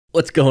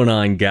What's going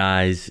on,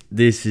 guys?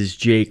 This is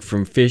Jake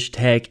from Fish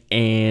Tech,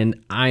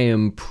 and I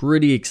am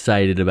pretty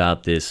excited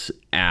about this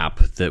app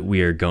that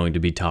we are going to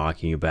be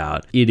talking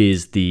about. It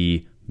is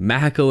the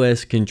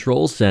macOS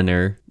Control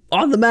Center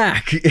on the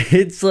Mac.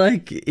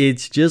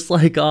 It's just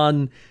like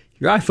on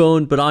your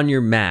iPhone, but on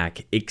your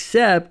Mac,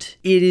 except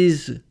it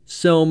is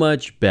so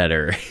much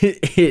better.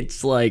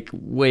 It's like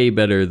way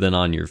better than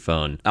on your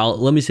phone.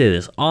 Let me say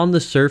this. On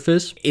the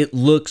surface, it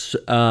looks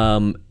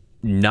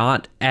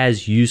not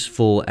as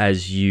useful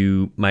as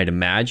you might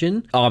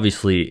imagine.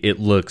 Obviously, it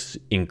looks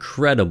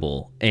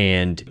incredible,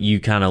 and you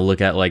kind of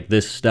look at like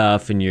this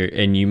stuff and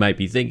you might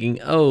be thinking,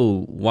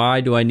 oh,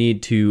 why do I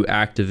need to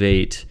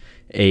activate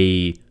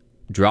a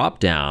drop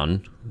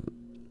down?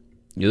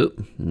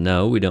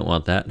 No, we don't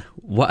want that.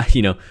 Why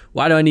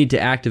do I need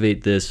to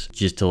activate this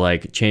just to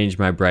like change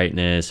my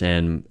brightness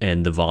and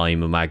the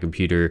volume of my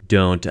computer?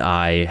 Don't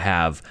I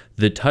have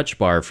the touch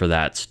bar for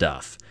that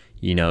stuff?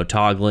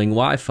 Toggling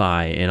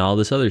Wi-Fi and all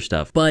this other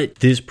stuff. But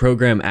this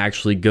program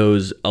actually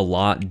goes a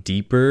lot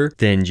deeper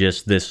than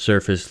just this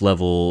surface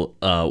level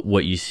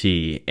what you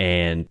see,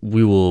 and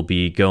we will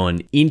be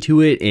going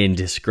into it and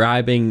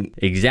describing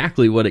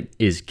exactly what it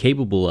is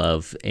capable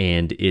of,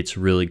 and it's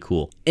really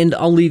cool. And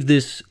I'll leave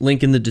this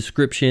link in the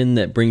description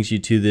that brings you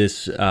to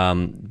this,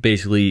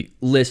 basically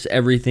lists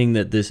everything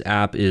that this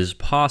app is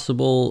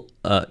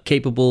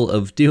capable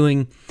of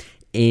doing.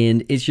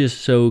 And it's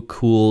just so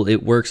cool.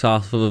 It works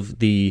off of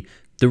the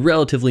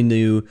relatively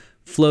new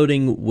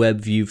floating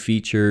web view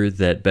feature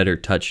that Better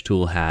Touch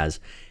Tool has.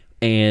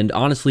 And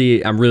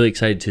honestly, I'm really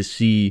excited to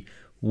see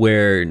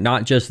where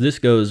not just this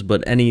goes,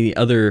 but any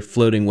other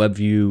floating web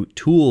view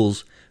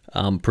tools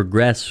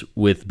progress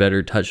with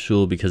Better Touch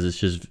Tool, because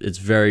it's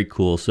very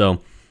cool.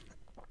 So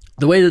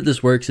the way that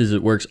this works is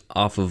it works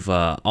off of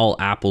all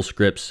Apple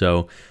scripts.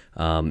 So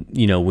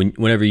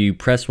whenever you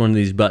press one of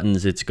these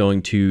buttons, it's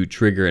going to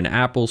trigger an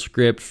Apple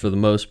script for the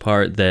most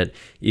part that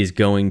is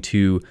going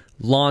to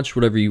launch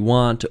whatever you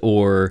want,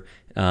 or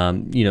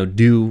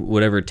do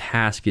whatever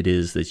task it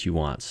is that you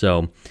want.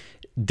 So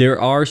there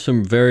are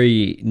some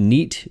very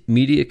neat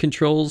media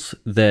controls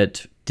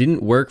that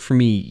didn't work for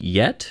me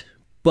yet,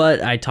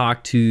 but I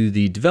talked to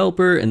the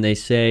developer and they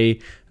say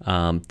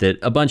that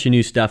a bunch of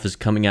new stuff is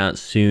coming out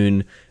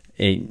soon.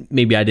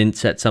 Maybe I didn't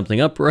set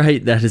something up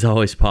right. That is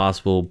always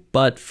possible.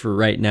 But for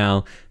right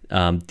now,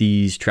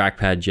 these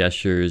trackpad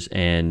gestures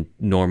and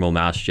normal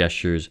mouse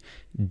gestures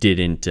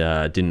didn't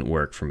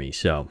work for me.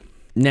 So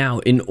now,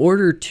 in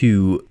order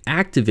to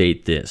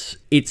activate this,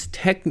 it's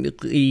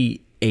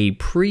technically a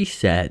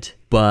preset,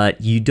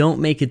 but you don't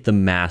make it the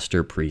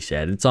master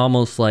preset. It's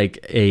almost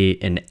like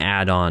an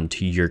add-on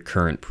to your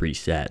current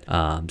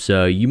preset.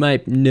 So you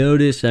might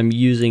notice I'm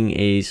using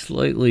a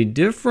slightly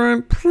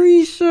different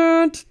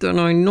preset than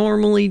I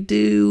normally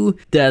do.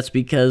 That's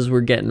because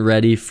we're getting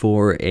ready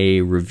for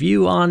a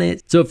review on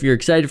it. So if you're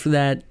excited for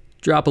that,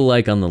 drop a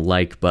like on the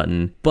like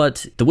button.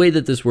 But the way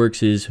that this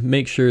works is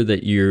make sure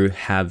that you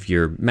have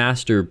your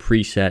master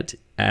preset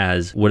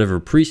as whatever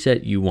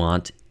preset you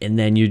want, and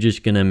then you're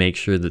just gonna make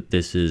sure that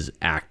this is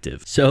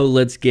active. So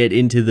let's get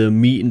into the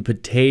meat and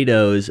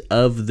potatoes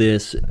of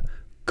this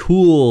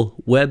cool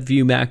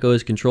WebView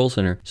macOS Control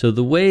Center. So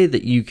the way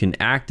that you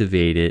can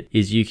activate it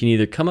is you can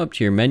either come up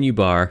to your menu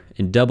bar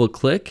and double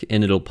click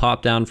and it'll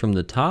pop down from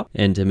the top,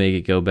 and to make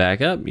it go back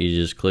up you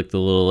just click the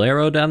little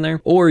arrow down there,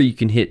 or you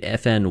can hit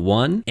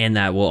FN1 and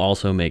that will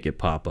also make it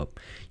pop up.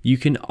 You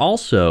can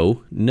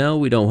also, no,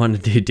 we don't want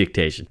to do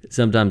dictation.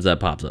 Sometimes that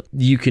pops up.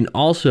 You can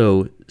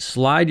also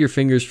slide your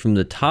fingers from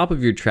the top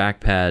of your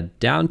trackpad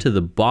down to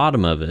the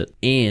bottom of it,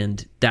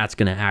 and that's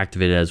going to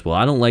activate it as well.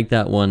 I don't like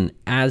that one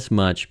as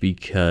much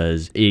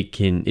because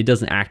it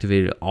doesn't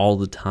activate it all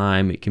the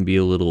time. It can be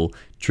a little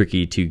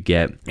tricky to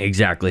get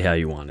exactly how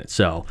you want it.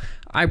 So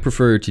I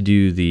prefer to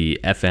do the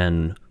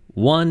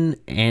FN1,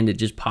 and it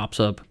just pops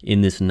up in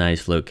this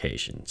nice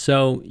location.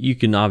 So you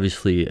can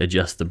obviously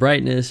adjust the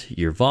brightness,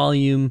 your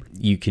volume.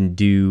 You can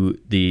do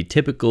the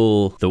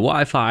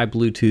Wi-Fi,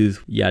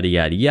 Bluetooth, yada,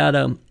 yada,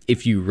 yada.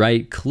 If you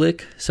right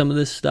click some of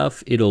this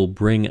stuff, it'll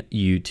bring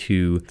you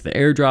to the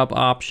AirDrop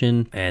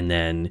option, and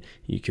then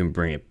you can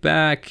bring it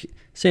back.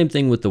 Same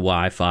thing with the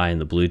Wi-Fi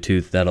and the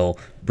Bluetooth, that'll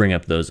bring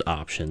up those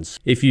options.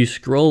 If you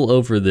scroll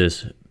over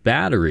this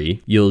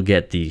battery, you'll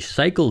get the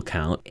cycle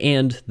count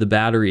and the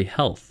battery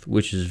health,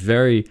 which is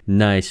very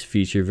nice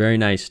feature, very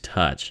nice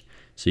touch.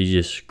 So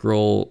you just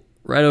scroll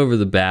right over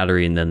the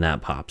battery and then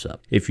that pops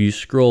up. If you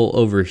scroll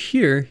over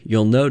here,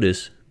 you'll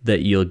notice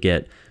that you'll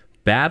get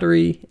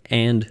battery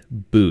and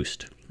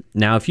boost.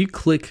 Now, if you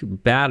click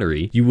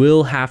battery, you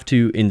will have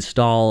to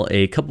install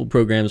a couple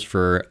programs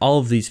for all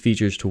of these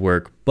features to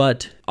work,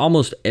 but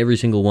almost every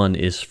single one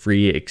is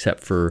free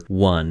except for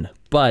one.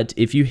 But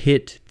if you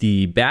hit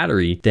the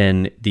battery,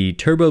 then the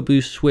Turbo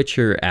Boost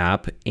Switcher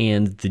app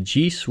and the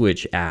G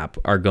Switch app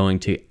are going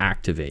to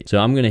activate. So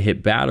I'm going to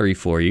hit battery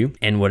for you.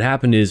 And what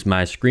happened is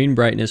my screen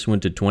brightness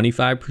went to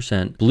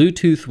 25%.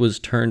 Bluetooth was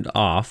turned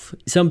off.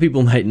 Some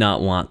people might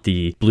not want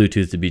the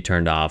Bluetooth to be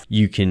turned off.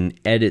 You can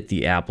edit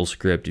the Apple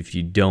script if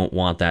you don't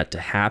want that to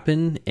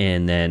happen,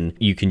 and then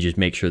you can just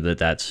make sure that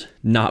that's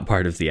not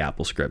part of the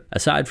Apple script.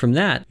 Aside from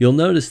that, you'll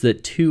notice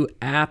that two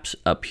apps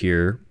up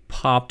here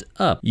popped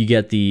up. You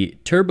get the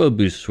Turbo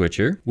Boost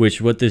Switcher,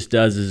 which what this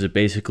does is it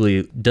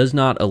basically does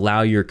not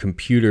allow your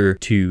computer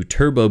to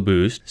turbo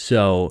boost.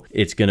 So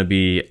it's going to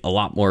be a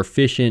lot more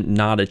efficient,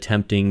 not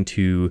attempting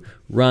to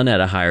run at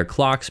a higher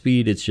clock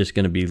speed. It's just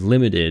going to be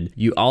limited.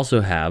 You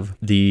also have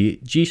the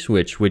G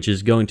Switch, which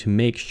is going to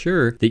make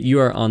sure that you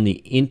are on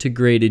the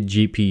integrated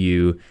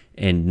GPU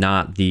and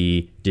not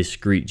the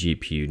discrete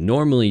GPU.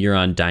 Normally you're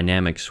on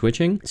dynamic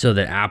switching so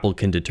that Apple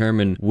can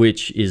determine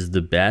which is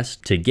the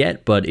best to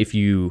get, but if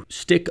you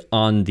stick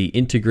on the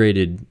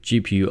integrated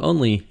GPU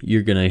only,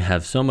 you're gonna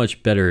have so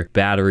much better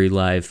battery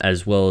life,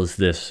 as well as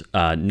this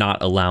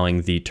not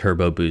allowing the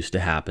turbo boost to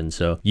happen.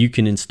 So you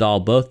can install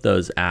both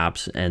those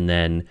apps and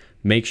then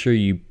make sure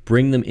you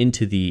bring them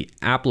into the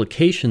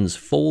applications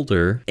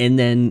folder, and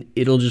then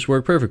it'll just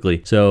work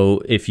perfectly.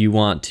 So if you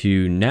want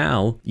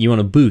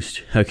to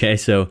boost, okay?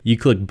 So you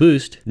click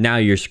boost, now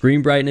your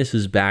screen brightness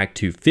is back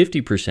to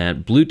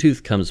 50%,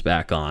 Bluetooth comes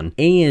back on,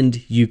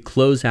 and you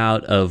close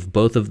out of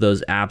both of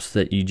those apps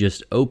that you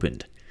just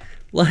opened.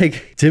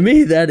 Like, to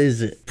me, that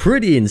is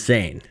pretty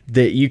insane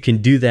that you can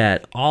do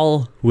that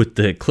all with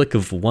the click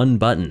of one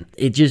button.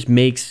 It just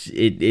makes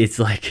it's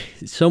like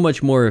so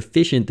much more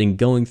efficient than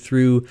going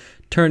through,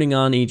 turning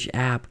on each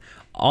app.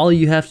 All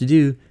you have to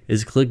do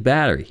is click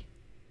battery.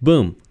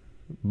 Boom.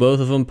 Both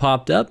of them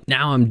popped up.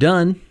 Now I'm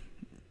done.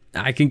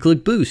 I can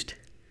click boost.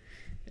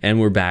 And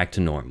we're back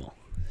to normal.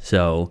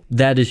 So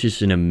that is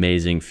just an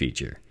amazing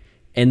feature.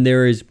 And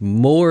there is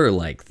more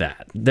like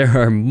that. There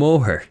are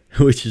more,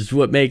 which is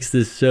what makes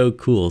this so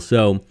cool.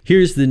 So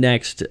here's the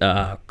next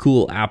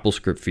cool Apple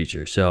script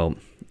feature. So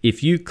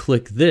if you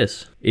click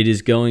this, it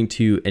is going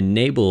to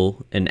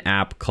enable an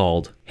app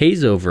called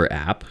Hazeover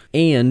app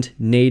and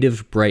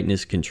native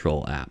brightness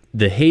control app.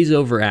 The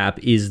Hazeover app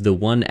is the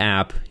one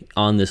app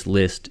on this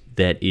list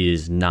that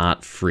is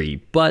not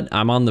free, but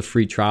I'm on the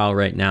free trial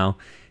right now.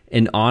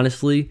 And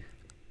honestly,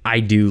 I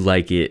do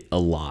like it a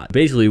lot.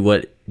 Basically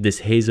what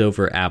this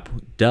Hazeover app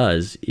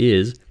does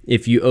is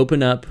if you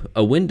open up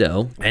a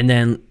window and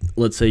then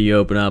let's say you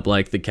open up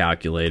like the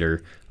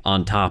calculator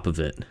on top of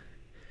it,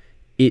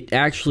 it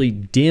actually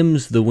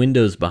dims the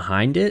windows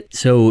behind it.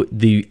 So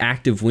the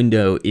active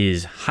window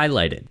is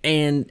highlighted.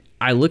 And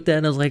I looked at it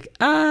and I was like,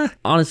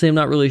 honestly, I'm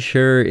not really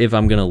sure if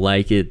I'm gonna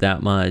like it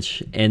that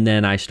much. And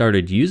then I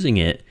started using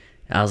it.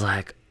 I was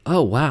like,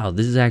 oh wow,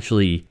 this is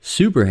actually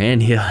super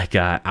handy. Like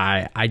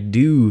I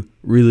do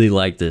really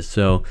like this.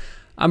 So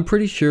I'm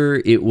pretty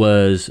sure it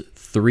was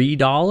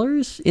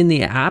 $3 in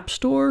the App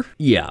Store.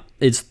 Yeah,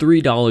 it's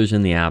 $3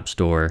 in the App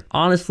Store.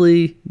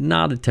 Honestly,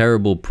 not a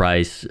terrible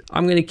price.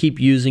 I'm gonna keep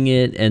using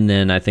it, and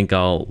then I think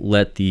I'll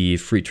let the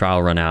free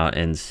trial run out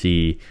and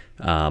see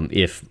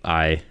if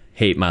I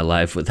hate my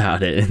life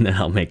without it, and then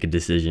I'll make a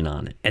decision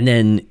on it. And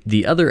then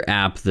the other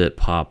app that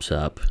pops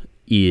up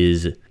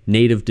is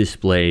native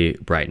display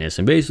brightness.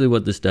 And basically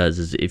what this does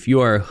is if you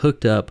are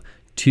hooked up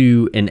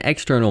to an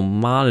external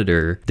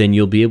monitor, then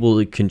you'll be able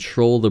to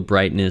control the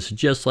brightness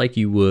just like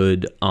you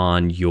would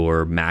on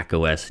your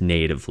macOS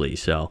natively.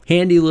 So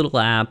handy little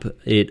app.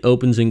 It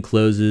opens and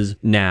closes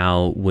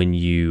now when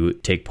you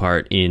take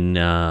part in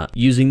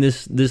using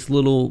this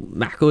little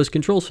macOS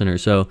Control Center.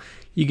 So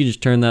you can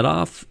just turn that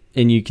off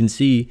and you can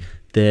see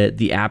that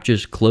the app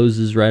just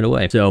closes right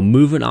away. So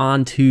moving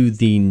on to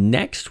the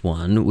next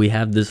one, we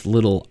have this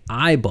little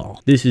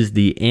eyeball. This is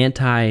the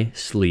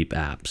AntiSleep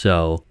app.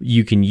 So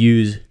you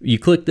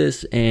click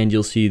this and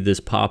you'll see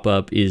this pop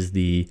up is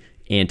the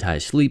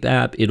AntiSleep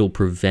app. It'll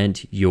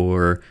prevent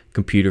your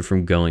computer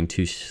from going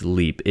to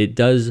sleep. It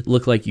does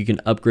look like you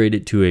can upgrade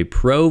it to a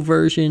pro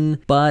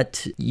version,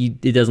 but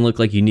it doesn't look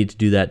like you need to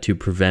do that to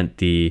prevent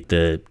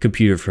the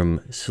computer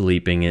from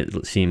sleeping.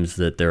 It seems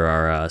that there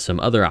are some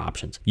other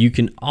options. You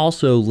can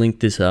also link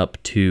this up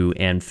to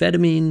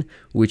Amphetamine,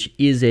 which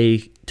is a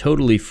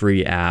totally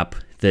free app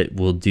that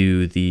will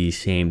do the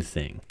same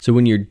thing. So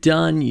when you're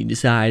done, you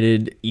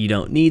decided you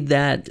don't need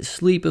that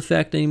sleep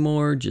effect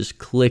anymore, just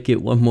click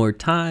it one more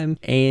time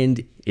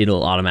and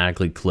it'll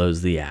automatically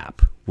close the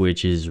app,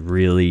 which is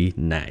really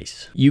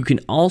nice. You can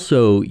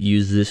also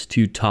use this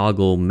to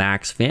toggle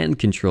max fan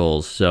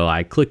controls. So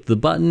I clicked the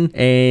button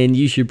and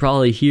you should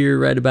probably hear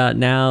right about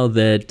now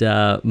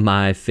that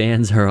my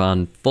fans are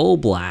on full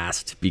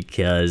blast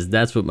because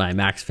that's what my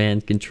max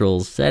fan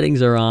controls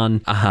settings are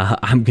on.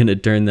 I'm gonna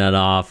turn that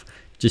off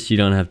just so you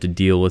don't have to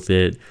deal with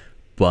it.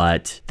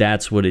 But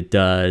that's what it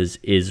does.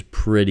 Is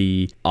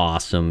pretty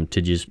awesome to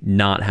just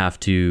not have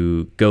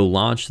to go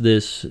launch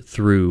this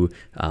through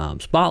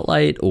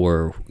Spotlight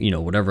or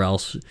whatever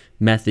else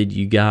method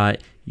you got.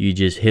 You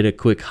just hit a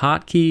quick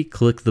hotkey,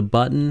 click the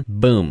button,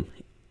 boom,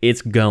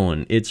 it's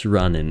going, it's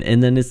running,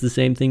 and then it's the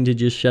same thing to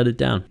just shut it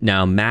down.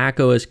 Now,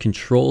 macOS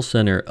Control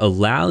Center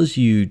allows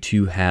you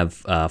to have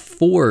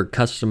 4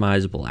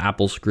 customizable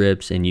Apple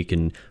scripts, and you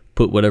can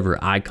put whatever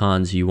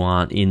icons you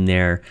want in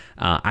there.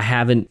 I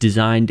haven't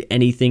designed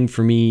anything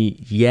for me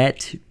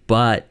yet,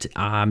 but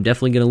I'm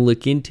definitely going to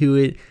look into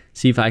it,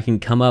 see if I can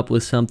come up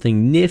with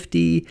something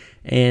nifty,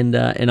 and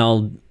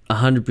I'll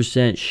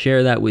 100%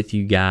 share that with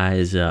you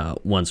guys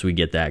once we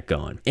get that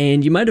going.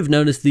 And you might have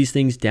noticed these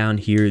things down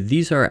here.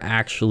 These are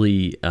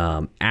actually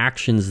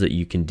actions that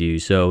you can do.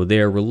 So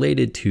they're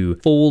related to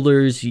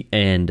folders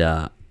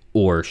and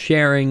or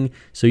sharing.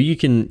 So you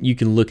can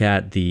look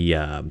at the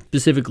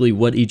specifically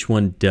what each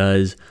one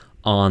does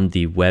on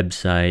the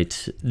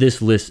website.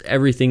 This lists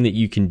everything that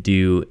you can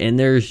do, and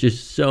there's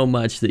just so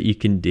much that you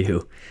can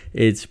do.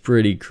 It's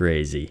pretty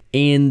crazy.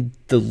 And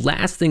the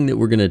last thing that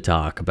we're going to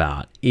talk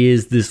about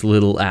is this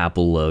little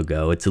Apple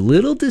logo. It's a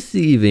little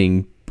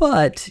deceiving,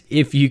 but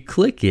if you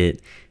click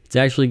it, it's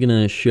actually going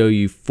to show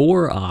you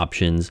 4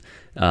 options,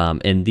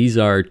 and these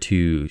are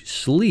to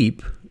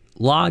sleep,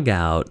 log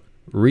out,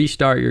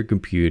 restart your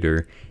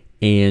computer,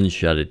 and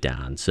shut it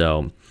down.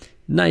 So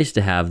nice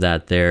to have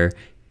that there.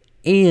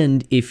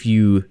 And if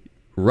you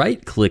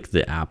right click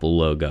the Apple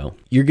logo,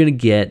 you're going to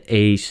get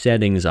a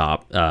settings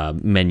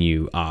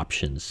menu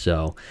options.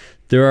 So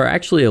there are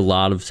actually a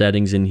lot of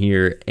settings in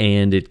here,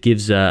 and it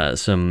gives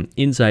some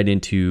insight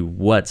into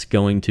what's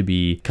going to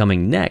be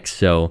coming next.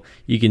 So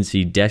you can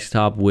see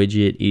desktop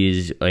widget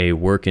is a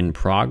work in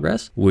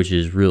progress, which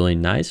is really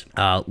nice.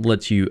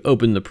 Lets you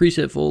open the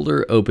preset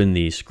folder, open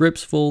the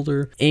scripts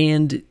folder,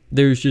 and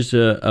there's just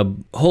a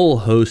whole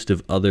host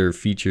of other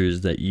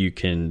features that you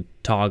can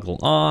toggle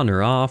on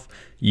or off.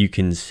 You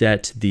can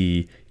set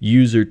the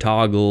user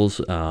toggles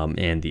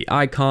and the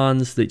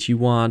icons that you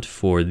want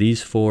for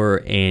these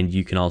 4, and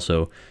you can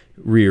also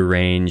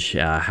rearrange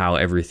how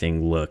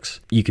everything looks.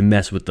 You can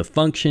mess with the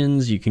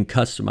functions, you can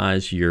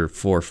customize your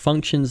 4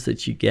 functions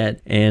that you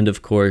get, and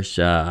of course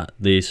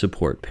the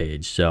support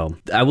page. So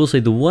I will say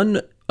the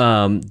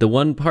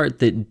one part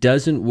that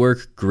doesn't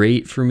work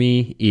great for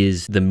me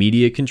is the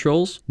media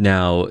controls.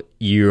 Now,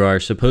 you are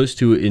supposed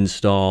to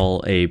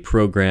install a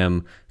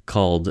program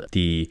called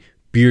the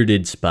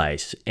Bearded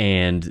Spice,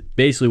 and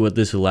basically what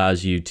this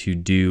allows you to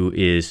do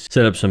is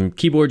set up some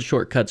keyboard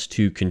shortcuts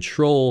to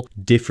control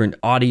different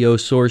audio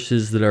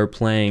sources that are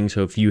playing.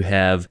 So if you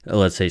have,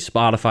 let's say,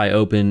 Spotify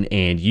open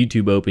and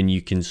YouTube open,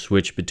 you can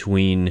switch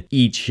between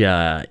each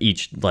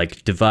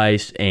like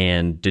device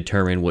and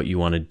determine what you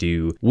want to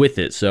do with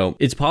it. So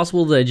it's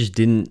possible that I just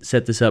didn't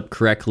set this up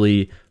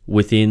correctly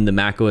within the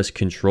macOS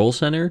Control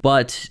Center,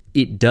 but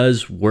it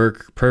does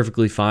work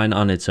perfectly fine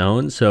on its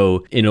own.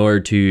 So in order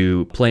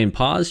to play and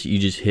pause, you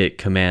just hit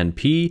Command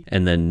P,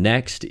 and then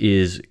next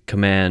is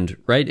Command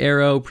right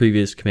arrow,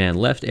 previous Command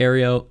left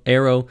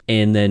arrow,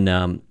 and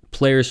then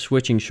player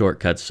switching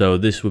shortcuts. So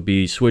this would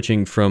be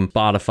switching from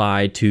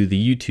Spotify to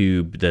the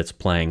YouTube that's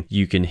playing.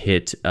 You can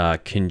hit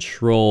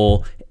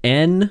Control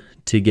N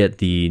to get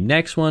the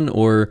next one,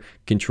 or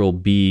Control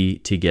B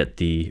to get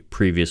the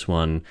previous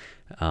one.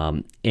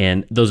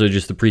 And those are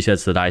just the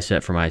presets that I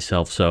set for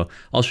myself. So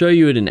I'll show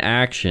you it in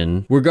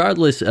action.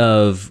 Regardless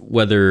of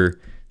whether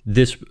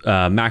this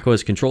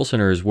macOS Control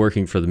Center is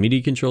working for the media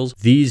controls,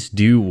 these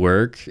do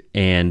work,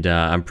 and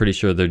I'm pretty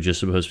sure they're just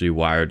supposed to be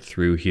wired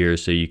through here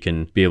so you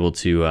can be able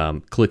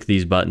to click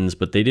these buttons,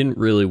 but they didn't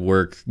really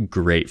work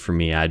great for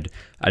me. I'd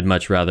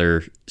much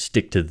rather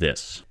stick to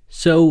this.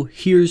 So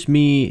here's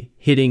me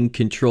hitting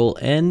Control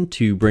N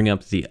to bring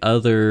up the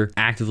other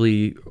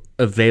actively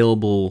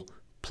available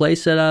play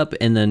setup,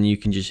 and then you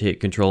can just hit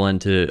Control N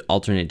to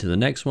alternate to the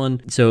next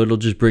one. So it'll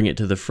just bring it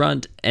to the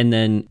front,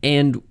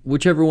 and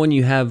whichever one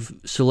you have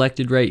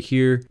selected right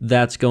here,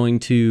 that's going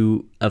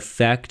to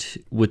affect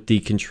with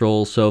the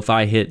control. So if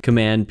I hit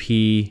Command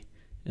P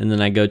and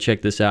then I go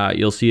check this out,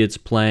 you'll see it's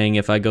playing.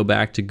 If I go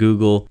back to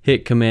Google,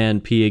 hit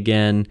Command P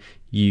again,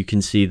 you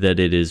can see that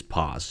it is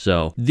paused.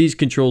 So these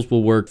controls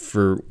will work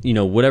for,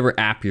 whatever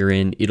app you're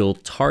in. It'll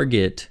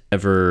target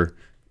whatever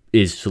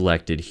is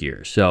selected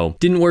here. So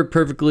didn't work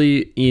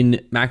perfectly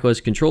in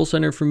macOS Control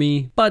Center for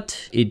me,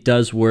 but it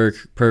does work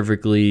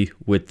perfectly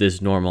with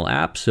this normal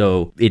app.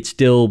 So it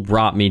still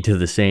brought me to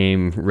the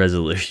same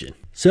resolution.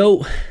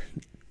 So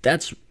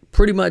that's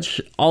pretty much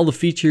all the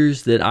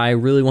features that I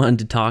really wanted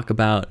to talk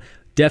about.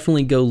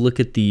 Definitely go look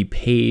at the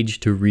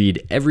page to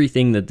read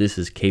everything that this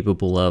is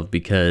capable of,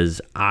 because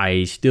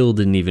I still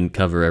didn't even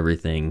cover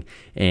everything,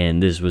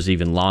 and this was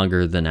even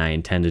longer than I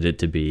intended it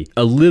to be.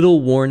 A little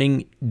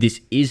warning,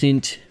 this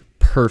isn't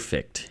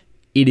perfect.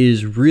 It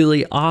is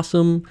really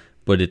awesome,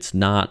 but it's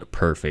not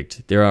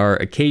perfect. There are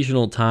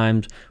occasional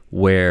times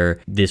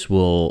where this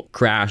will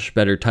crash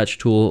Better Touch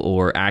Tool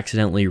or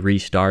accidentally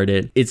restart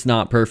it. It's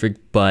not perfect,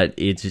 but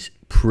it's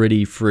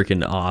pretty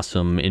freaking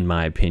awesome in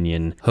my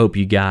opinion. Hope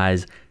you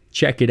guys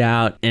check it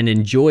out and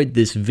enjoyed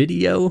this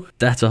video.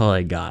 That's all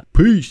I got.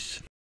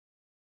 Peace.